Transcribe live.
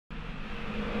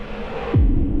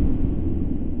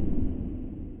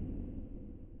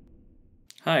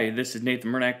Hi, this is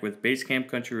Nathan Murnack with Basecamp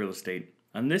Country Real Estate.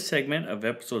 On this segment of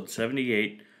episode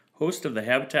 78, host of the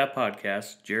Habitat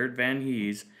podcast, Jared Van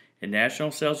Hees, and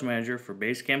National Sales Manager for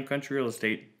Basecamp Country Real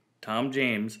Estate, Tom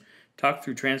James, talk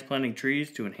through transplanting trees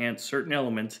to enhance certain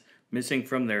elements missing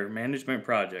from their management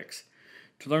projects.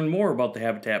 To learn more about the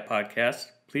Habitat podcast,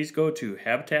 please go to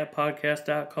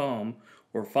habitatpodcast.com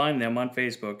or find them on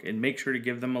Facebook and make sure to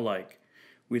give them a like.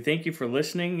 We thank you for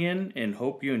listening in and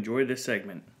hope you enjoy this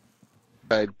segment.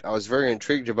 I was very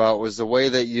intrigued about was the way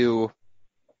that you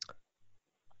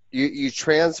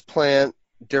transplant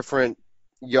different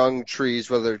young trees,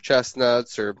 whether they're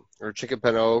chestnuts or chicken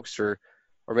pin oaks or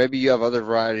maybe you have other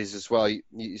varieties as well.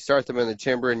 You start them in the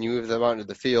timber and you move them out into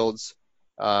the fields.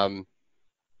 Are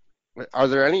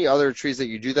there any other trees that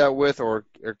you do that with, or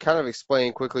kind of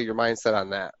explain quickly your mindset on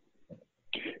that?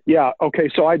 Yeah. Okay.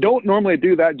 So I don't normally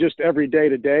do that just every day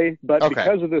to day, but Okay.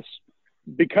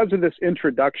 because of this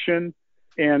introduction,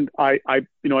 and I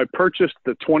purchased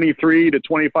the 23 to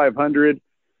 2,500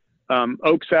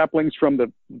 oak saplings from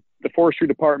the forestry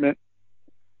department,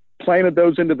 planted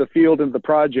those into the field into the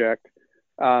project,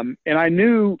 and I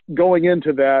knew going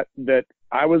into that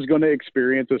I was going to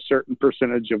experience a certain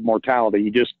percentage of mortality.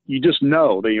 You just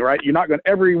know that, right? You're not going.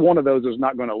 Every one of those is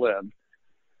not going to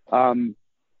live.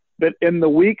 But in the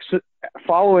weeks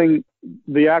following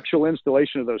the actual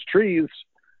installation of those trees,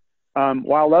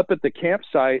 while up at the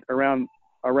campsite around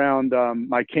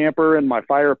my camper and my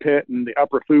fire pit and the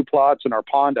upper food plots and our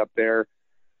pond up there,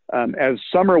 as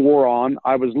summer wore on,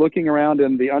 I was looking around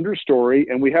in the understory,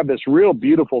 and we have this real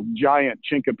beautiful giant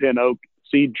chinkapin oak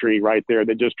seed tree right there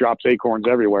that just drops acorns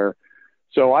everywhere.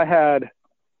 So I had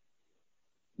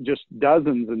just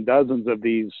dozens and dozens of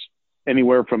these,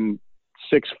 anywhere from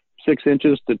 6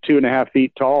 inches to 2.5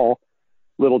 feet tall,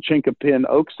 little chinkapin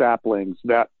oak saplings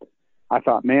that I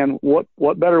thought, man, what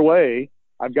better way?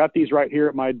 I've got these right here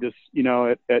at my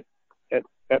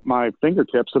at my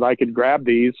fingertips that I could grab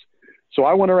these. So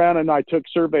I went around and I took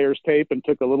surveyor's tape and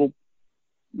took a little,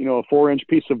 a 4-inch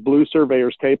piece of blue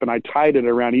surveyor's tape, and I tied it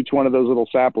around each one of those little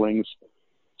saplings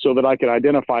so that I could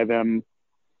identify them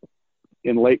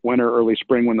in late winter, early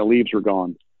spring when the leaves were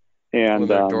gone. And when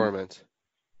they're dormant.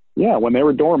 Yeah, when they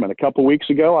were dormant. A couple of weeks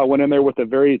ago, I went in there with a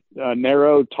very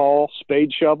narrow, tall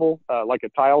spade shovel, like a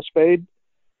tile spade,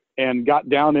 and got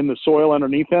down in the soil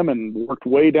underneath them and worked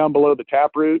way down below the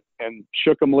taproot and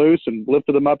shook them loose and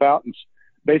lifted them up out. And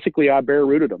basically, I bare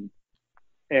rooted them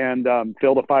and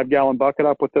filled a 5-gallon bucket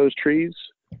up with those trees.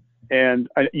 And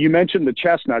you mentioned the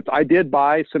chestnuts. I did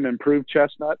buy some improved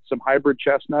chestnuts, some hybrid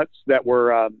chestnuts that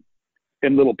were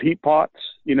in little peat pots,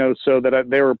 so that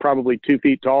they were probably 2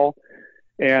 feet tall.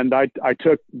 And I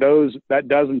took that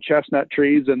dozen chestnut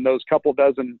trees and those couple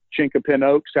dozen chinkapin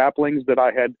oak saplings that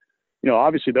I had,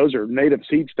 obviously those are native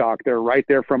seed stock. They're right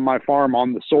there from my farm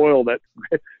on the soil that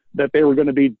they were going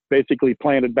to be basically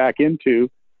planted back into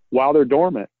while they're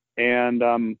dormant. And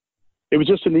it was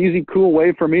just an easy, cool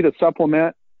way for me to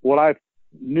supplement what I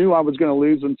knew I was going to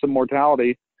lose in some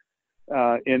mortality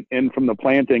in from the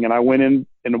planting. And I went in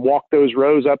and walked those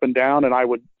rows up and down, and I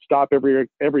would stop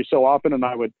every so often, and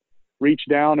I would reach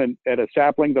down and at a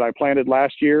sapling that I planted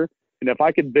last year. And if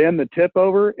I could bend the tip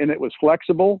over and it was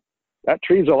flexible, that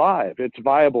tree's alive. It's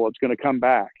viable. It's going to come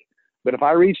back. But if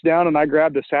I reached down and I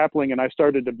grabbed a sapling and I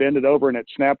started to bend it over and it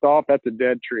snapped off, that's a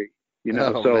dead tree,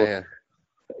 Oh, so man.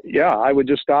 Yeah, I would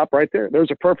just stop right there. There's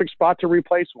a perfect spot to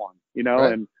replace one,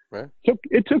 Right, and right.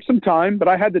 It took some time, but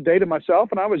I had the data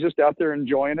myself, and I was just out there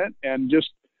enjoying it and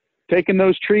just taking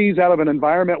those trees out of an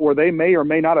environment where they may or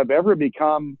may not have ever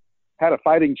had a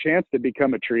fighting chance to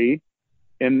become a tree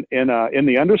in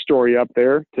the understory up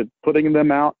there, to putting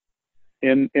them out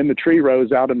in the tree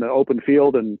rows out in the open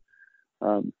field, and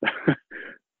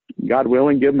God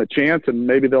willing, give them a chance, and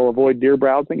maybe they'll avoid deer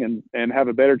browsing and have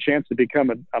a better chance to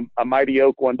become a mighty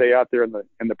oak one day out there in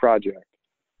the project.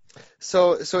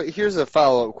 So here's a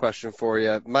follow-up question for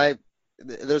you.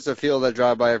 There's a field I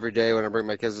drive by every day when I bring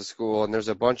my kids to school, and there's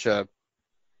a bunch of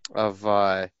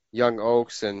young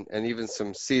oaks and even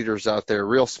some cedars out there,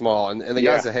 real small. And the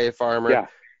guy's a hay farmer. Yeah.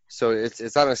 So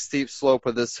it's on a steep slope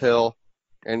of this hill,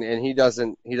 and he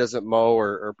doesn't mow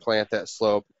or plant that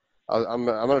slope. I'm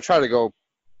going to try to go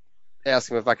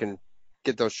ask him if I can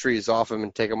get those trees off him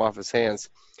and take them off his hands.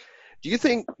 Do you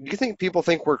think people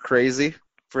think we're crazy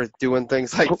for doing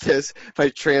things like this, by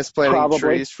transplanting Probably.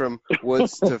 trees from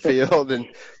woods to field and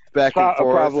back and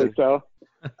forth? Probably so.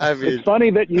 I mean, it's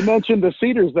funny that you mentioned the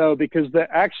cedars, though, because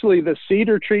the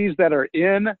cedar trees that are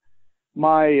in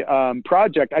my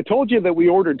project, I told you that we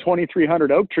ordered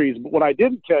 2,300 oak trees, but what I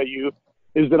didn't tell you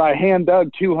is that I hand dug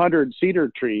 200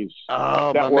 cedar trees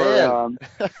Oh, that my were man.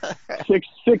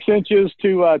 6 inches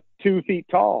to 2 feet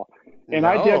tall. And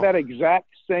I did No. that exact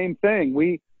same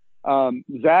thing.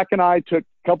 Zach and I took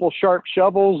a couple sharp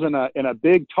shovels and a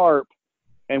big tarp,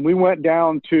 and we went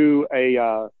down to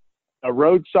a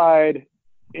roadside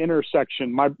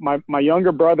intersection. My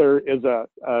younger brother is a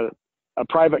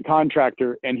private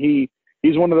contractor, and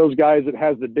he's one of those guys that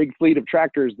has the big fleet of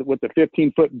tractors with the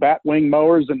 15-foot bat wing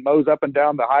mowers and mows up and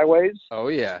down the highways. Oh,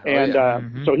 yeah. And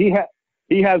Mhm. so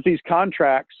he has these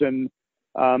contracts, and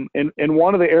in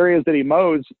one of the areas that he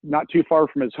mows, not too far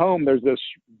from his home, there's this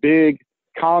big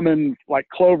common like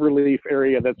cloverleaf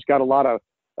area that's got a lot of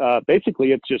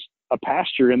basically it's just a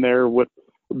pasture in there, with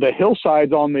the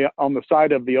hillsides on the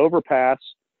side of the overpass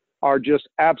are just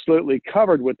absolutely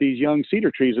covered with these young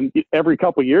cedar trees, and every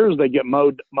couple of years they get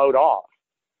mowed off.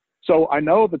 So I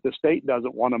know that the state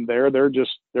doesn't want them there.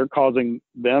 They're causing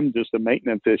them just a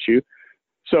maintenance issue.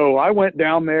 So I went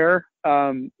down there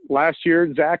last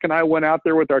year. Zach and I went out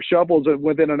there with our shovels, and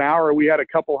within an hour we had a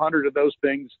couple hundred of those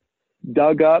things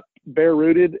dug up, bare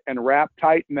rooted, and wrapped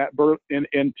tight in that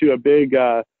into a big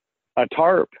a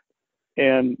tarp.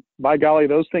 And by golly,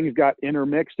 those things got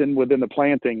intermixed within the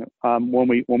planting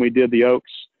when we did the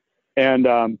oaks. And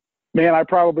man, I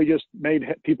probably just made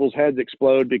people's heads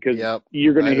explode, because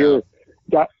you're going to hear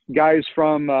guys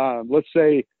from let's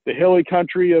say the hilly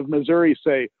country of Missouri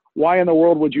say, "Why in the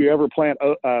world would you ever plant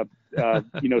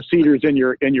cedars in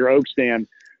your oak stand?"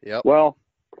 Yep. Well,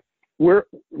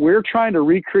 we're trying to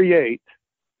recreate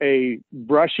a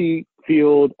brushy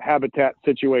field habitat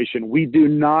situation. We do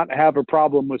not have a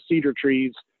problem with cedar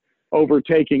trees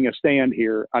overtaking a stand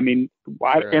here. I mean,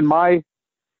 in my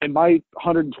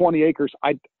 120 acres,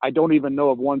 I don't even know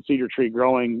of one cedar tree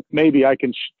growing. Maybe I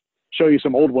can show you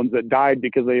some old ones that died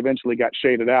because they eventually got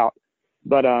shaded out.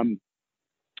 But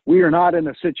we are not in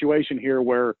a situation here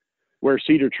where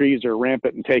cedar trees are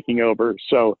rampant and taking over.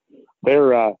 So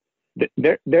they're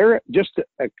just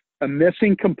a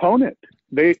missing component.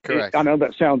 Correct. I know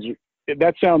that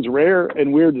sounds rare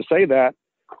and weird to say that,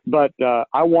 but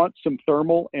I want some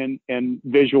thermal and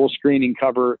visual screening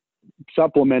cover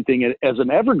supplementing it as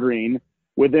an evergreen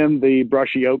within the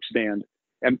brushy oak stand.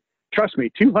 And trust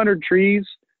me, 200 trees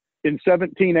in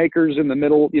 17 acres in the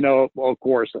middle, well, of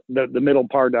course, the middle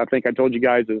part, I think I told you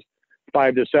guys, is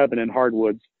 5 to 7 in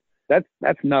hardwoods.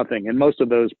 That's nothing. And most of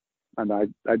those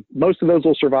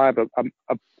will survive.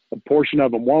 A portion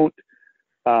of them won't.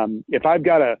 If I've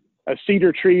got a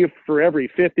cedar tree for every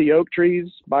 50 oak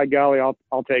trees, by golly,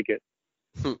 I'll take it.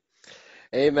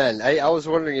 Amen. I was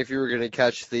wondering if you were going to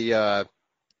catch the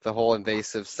whole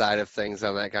invasive side of things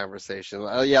on that conversation.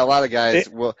 Yeah, a lot of guys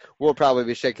will probably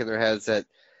be shaking their heads at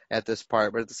this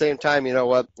part, but at the same time, you know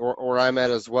what? Where I'm at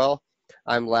as well,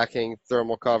 I'm lacking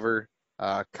thermal cover,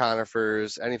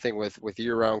 conifers, anything with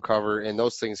year-round cover, and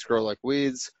those things grow like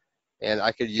weeds. And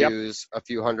I could use a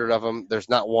few hundred of them. There's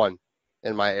not one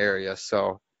in my area,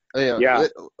 so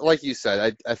like you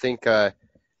said, I think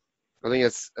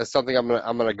it's something I'm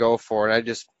gonna go for,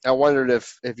 and I wondered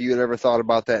if you had ever thought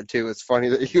about that too. It's funny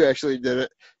that you actually did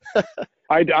it.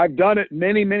 I've done it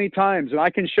many, many times, and I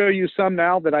can show you some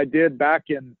now that I did back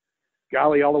in,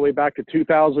 golly, all the way back to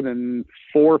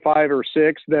 2004, 5, or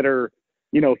 6 that are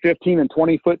 15 and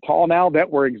 20 foot tall now, that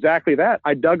were exactly that.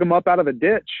 I dug them up out of a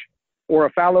ditch or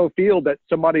a fallow field that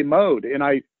somebody mowed, and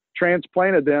I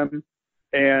transplanted them.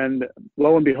 And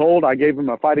lo and behold, I gave them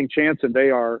a fighting chance, and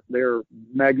they're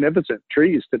magnificent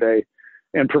trees today,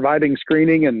 and providing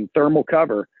screening and thermal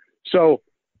cover. So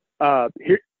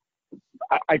here,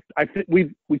 I think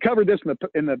we covered this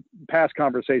in the past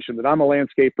conversation, that I'm a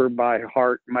landscaper by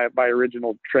heart, by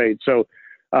original trade. So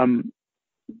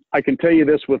I can tell you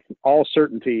this with all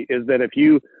certainty, is that if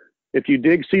you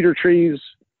dig cedar trees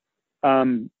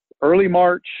early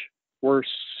March, we're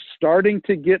starting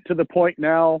to get to the point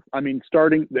now. I mean,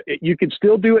 you can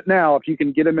still do it now if you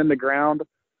can get them in the ground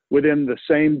within the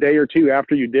same day or two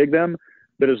after you dig them.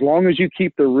 But as long as you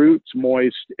keep the roots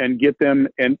moist and get them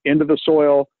into the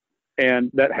soil,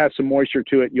 and that has some moisture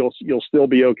to it, you'll still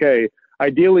be okay.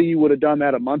 Ideally, you would have done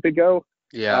that a month ago.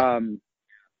 Yeah.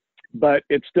 But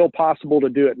it's still possible to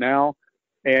do it now.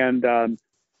 And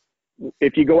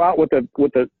if you go out with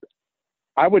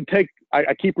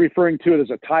I keep referring to it as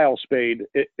a tile spade.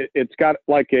 It's got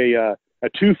like a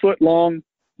 2 foot long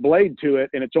blade to it,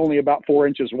 and it's only about 4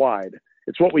 inches wide.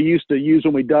 It's what we used to use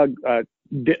when we dug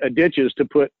ditches to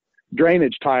put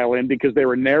drainage tile in, because they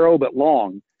were narrow but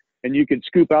long, and you could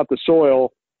scoop out the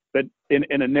soil, but in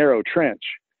a narrow trench.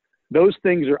 Those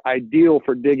things are ideal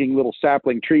for digging little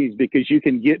sapling trees, because you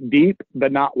can get deep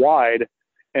but not wide,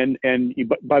 and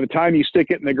by the time you stick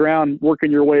it in the ground,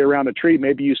 working your way around a tree,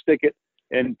 maybe you stick it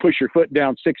and push your foot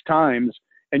down 6 times,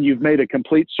 and you've made a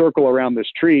complete circle around this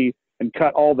tree and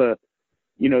cut all the,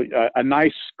 a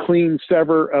nice clean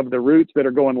sever of the roots that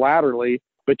are going laterally,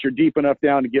 but you're deep enough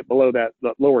down to get below that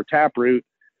lower tap root,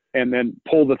 and then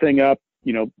pull the thing up,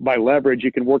 by leverage.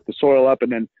 You can work the soil up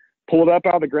and then pull it up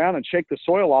out of the ground and shake the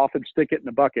soil off and stick it in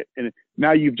a bucket. And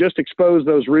now you've just exposed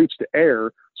those roots to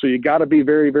air. So you got to be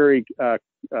very, very,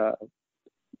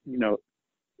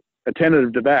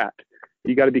 attentive to that.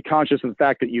 You got to be conscious of the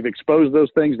fact that you've exposed those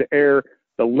things to air.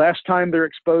 The less time they're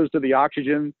exposed to the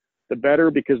oxygen, the better,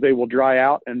 because they will dry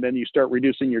out, and then you start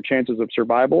reducing your chances of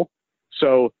survival.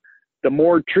 So the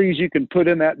more trees you can put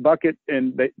in that bucket,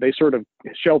 and they sort of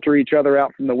shelter each other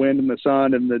out from the wind and the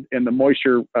sun and the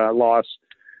moisture loss.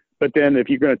 But then if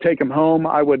you're going to take them home,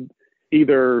 I would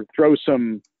either throw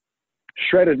some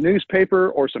shredded newspaper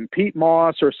or some peat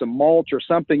moss or some mulch or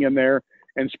something in there,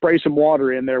 and spray some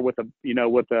water in there with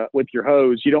your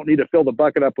hose. You don't need to fill the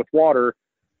bucket up with water,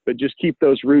 but just keep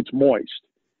those roots moist.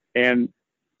 And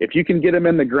if you can get them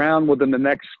in the ground within the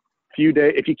next few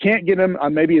days, if you can't get them,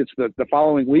 maybe it's the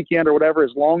following weekend or whatever,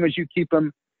 as long as you keep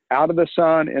them out of the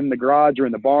sun in the garage or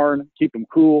in the barn, keep them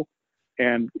cool,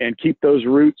 and keep those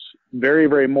roots very,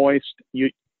 very moist,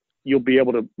 you'll be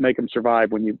able to make them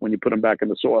survive when you put them back in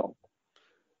the soil.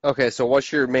 Okay, so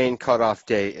what's your main cutoff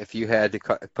date if you had to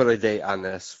put a date on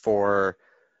this for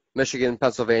Michigan,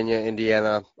 Pennsylvania,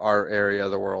 Indiana, our area of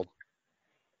the world?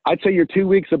 I'd say you're 2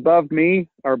 weeks above me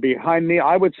or behind me.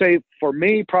 I would say for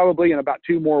me, probably in about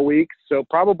 2 more weeks. So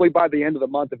probably by the end of the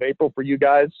month of April for you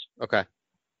guys. Okay.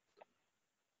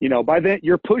 By then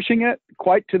you're pushing it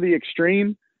quite to the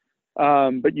extreme,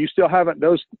 but you still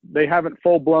they haven't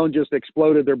full blown just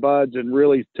exploded their buds and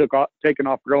really taken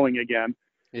off growing again.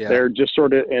 Yeah. They're just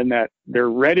sort of in that they're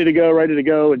ready to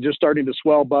go and just starting to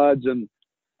swell buds. And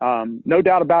no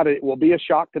doubt about it, it will be a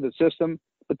shock to the system.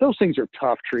 But those things are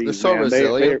tough trees. They're so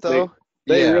resilient, though.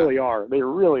 They really are. They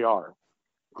really are.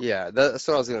 Yeah, that's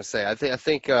what I was gonna say. I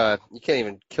think you can't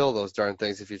even kill those darn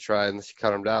things if you try unless you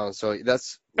cut them down. So